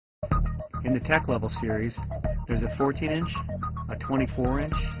In the tech level series, there's a 14-inch, a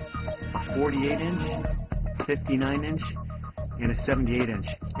 24-inch, a 48-inch, 59-inch, and a 78-inch,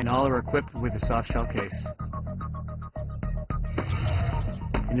 and all are equipped with a soft shell case.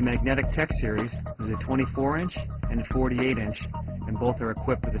 In the magnetic tech series, there's a 24-inch and a 48-inch, and both are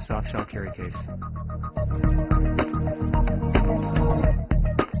equipped with a soft shell carry case.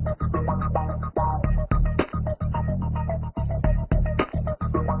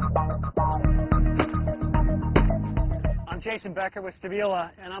 Jason Becker with Stabila,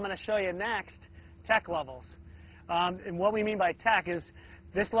 and I'm going to show you next tech levels. And what we mean by tech is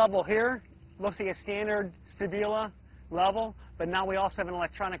this level here looks like a standard Stabila level, but now we also have an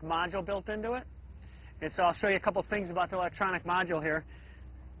electronic module built into it. And so I'll show you a couple things about the electronic module here.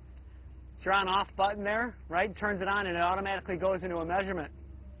 It's your on-off button there, right? Turns it on and it automatically goes into a measurement.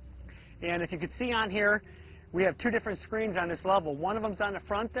 And if you can see on here, we have two different screens on this level. One of them's on the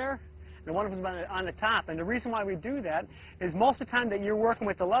front there, and one of them is on the top. And the reason why we do that is most of the time that you're working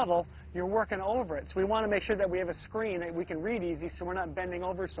with the level, you're working over it. So we want to make sure that we have a screen that we can read easy so we're not bending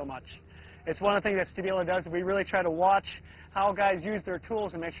over so much. It's one of the things that Stabila does. We really try to watch how guys use their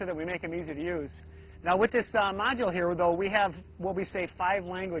tools and make sure that we make them easy to use. Now with this module here, though, we have what we say 5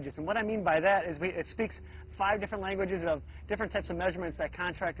 languages. And what I mean by that is it speaks 5 different languages of different types of measurements that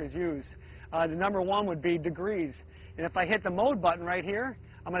contractors use. The number 1 would be degrees. And if I hit the mode button right here,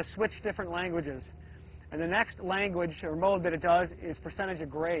 I'm going to switch different languages. And the next language or mode that it does is percentage of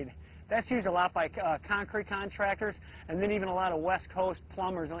grade. That's used a lot by concrete contractors and then even a lot of West Coast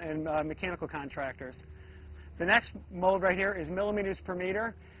plumbers and mechanical contractors. The next mode right here is millimeters per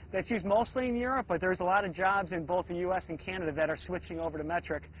meter. That's used mostly in Europe, but there's a lot of jobs in both the U.S. and Canada that are switching over to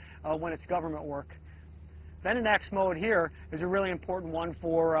metric when it's government work. Then the next mode here is a really important one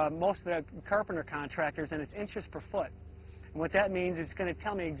for most of the carpenter contractors, and it's inches per foot. And what that means is it's going to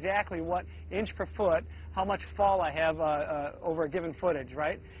tell me exactly what inch per foot, how much fall I have over a given footage,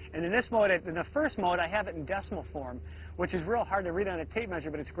 right? And in this mode, in the first mode, I have it in decimal form, which is real hard to read on a tape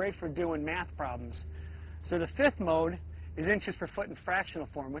measure, but it's great for doing math problems. So the 5th mode is inches per foot in fractional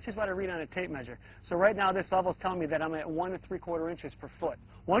form, which is what I read on a tape measure. So right now, this level is telling me that I'm at 1 3/4 inches per foot.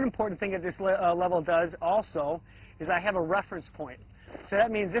 One important thing that this level does also is I have a reference point. So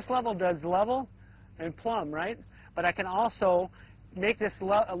that means this level does level and plumb, right? But I can also make this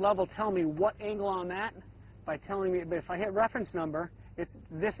level tell me what angle I'm at by telling me, but if I hit reference number,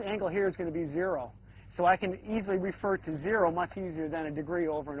 this angle here is going to be 0. So I can easily refer to 0 much easier than a degree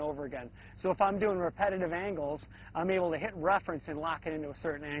over and over again. So if I'm doing repetitive angles, I'm able to hit reference and lock it into a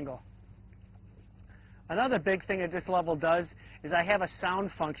certain angle. Another big thing that this level does is I have a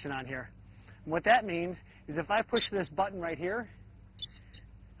sound function on here. And what that means is if I push this button right here,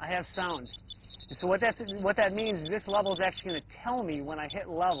 I have sound. And so what that means is this level is actually going to tell me when I hit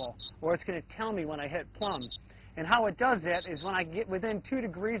level, or it's going to tell me when I hit plumb. And how it does that is when I get within 2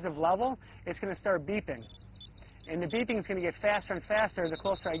 degrees of level, it's going to start beeping. And the beeping is going to get faster and faster the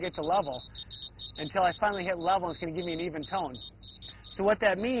closer I get to level, until I finally hit level, and it's going to give me an even tone. So what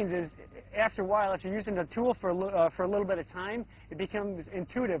that means is, after a while, if you're using the tool for a little bit of time, it becomes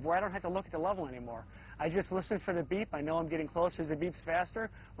intuitive, where I don't have to look at the level anymore. I just listen for the beep. I know I'm getting closer as it beeps faster.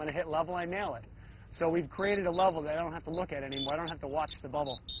 When I hit level, I nail it. So we've created a level that I don't have to look at anymore. I don't have to watch the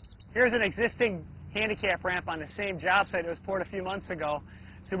bubble. Here's an existing handicap ramp on the same job site that was poured a few months ago.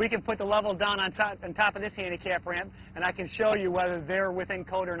 So we can put the level down on top of this handicap ramp, and I can show you whether they're within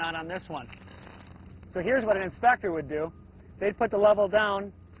code or not on this one. So here's what an inspector would do. They'd put the level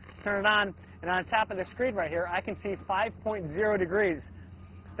down, turn it on, and on top of the screen right here, I can see 5.0 degrees.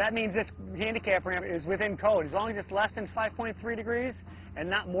 That means this handicap ramp is within code. As long as it's less than 5.3 degrees and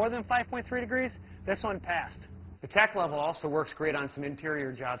not more than 5.3 degrees, this one passed. The tech level also works great on some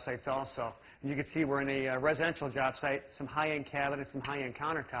interior job sites also. And you can see we're in a residential job site, some high-end cabinets, some high-end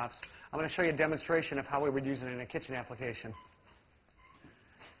countertops. I'm going to show you a demonstration of how we would use it in a kitchen application.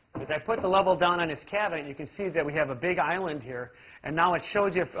 As I put the level down on this cabinet, you can see that we have a big island here. And now it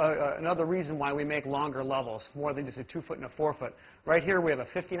shows you another reason why we make longer levels, more than just a 2-foot and a 4-foot. Right here we have a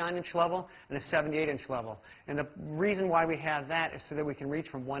 59-inch level and a 78-inch level. And the reason why we have that is so that we can reach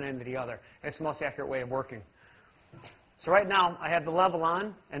from one end to the other. It's the most accurate way of working. So right now I have the level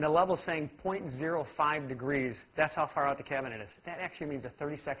on, and the level is saying 0.05 degrees. That's how far out the cabinet is. That actually means a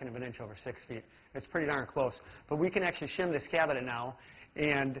 32nd of an inch over 6 feet. It's pretty darn close. But we can actually shim this cabinet now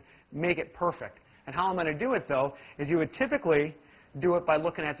and make it perfect. And how I'm going to do it, though, is you would typically do it by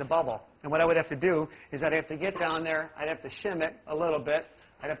looking at the bubble. And what I would have to do is I'd have to get down there, I'd have to shim it a little bit,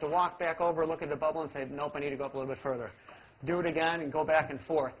 I'd have to walk back over, look at the bubble, and say, nope, I need to go up a little bit further. Do it again and go back and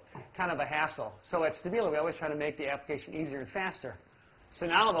forth. Kind of a hassle. So at Stabila, we always try to make the application easier and faster. So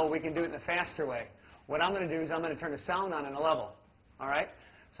now, though, we can do it in the faster way. What I'm going to do is I'm going to turn the sound on in a level. All right?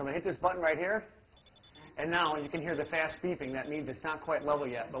 So I'm going to hit this button right here. And now you can hear the fast beeping. That means it's not quite level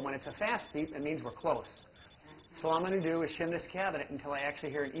yet. But when it's a fast beep, it means we're close. So all I'm going to do is shim this cabinet until I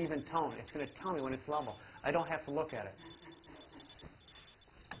actually hear an even tone. It's going to tell me when it's level. I don't have to look at it.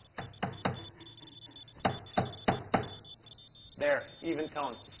 There, even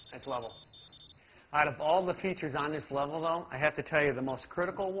tone. That's level. Out of all the features on this level, though, I have to tell you the most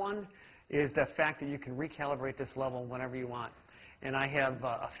critical one is the fact that you can recalibrate this level whenever you want. And I have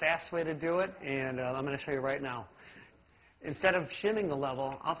a fast way to do it, and I'm going to show you right now. Instead of shimming the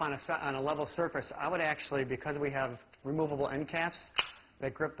level up on a level surface, I would actually, because we have removable end caps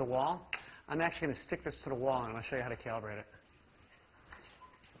that grip the wall, I'm actually going to stick this to the wall, and I'll show you how to calibrate it.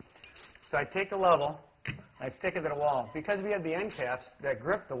 So I take the level, I stick it to the wall. Because we have the end caps that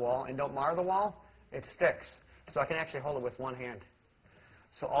grip the wall and don't mar the wall, it sticks. So I can actually hold it with one hand.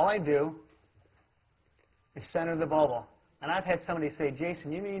 So all I do is center the bubble. And I've had somebody say,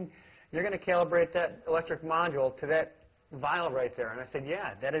 Jason, you mean you're going to calibrate that electric module to that vial right there? And I said,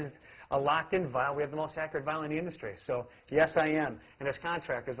 yeah, that is a locked-in vial. We have the most accurate vial in the industry. So yes, I am. And as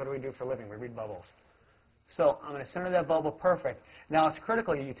contractors, what do we do for a living? We read bubbles. So I'm going to center that bubble perfect. Now, it's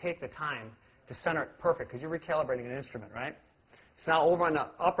critical you take the time to center it perfect because you're recalibrating an instrument, right? So now over on the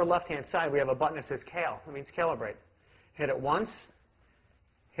upper left-hand side, we have a button that says Cal. That means calibrate. Hit it once,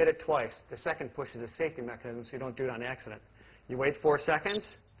 hit it twice. The second push is a safety mechanism so you don't do it on accident. You wait 4 seconds,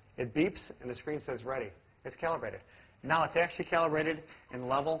 it beeps, and the screen says ready. It's calibrated. Now it's actually calibrated in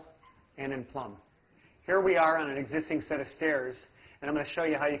level and in plumb. Here we are on an existing set of stairs, and I'm going to show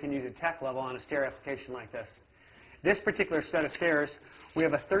you how you can use a tech level on a stair application like this. This particular set of stairs, we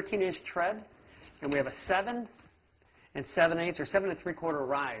have a 13-inch tread, and we have a 7 7/8 or 7 3/4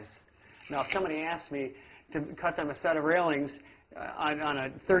 rise. Now, if somebody asked me to cut them a set of railings on a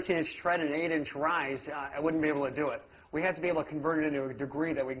 13-inch tread and an 8-inch rise, I wouldn't be able to do it. We have to be able to convert it into a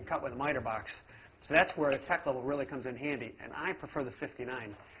degree that we can cut with a miter box. So that's where the tech level really comes in handy. And I prefer the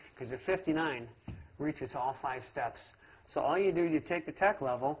 59 because the 59 reaches all 5 steps. So all you do is you take the tech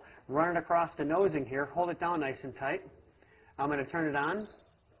level, run it across the nosing here, hold it down nice and tight. I'm going to turn it on.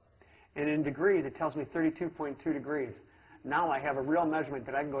 And in degrees, it tells me 32.2 degrees. Now I have a real measurement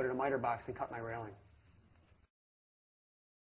that I can go to the miter box and cut my railing.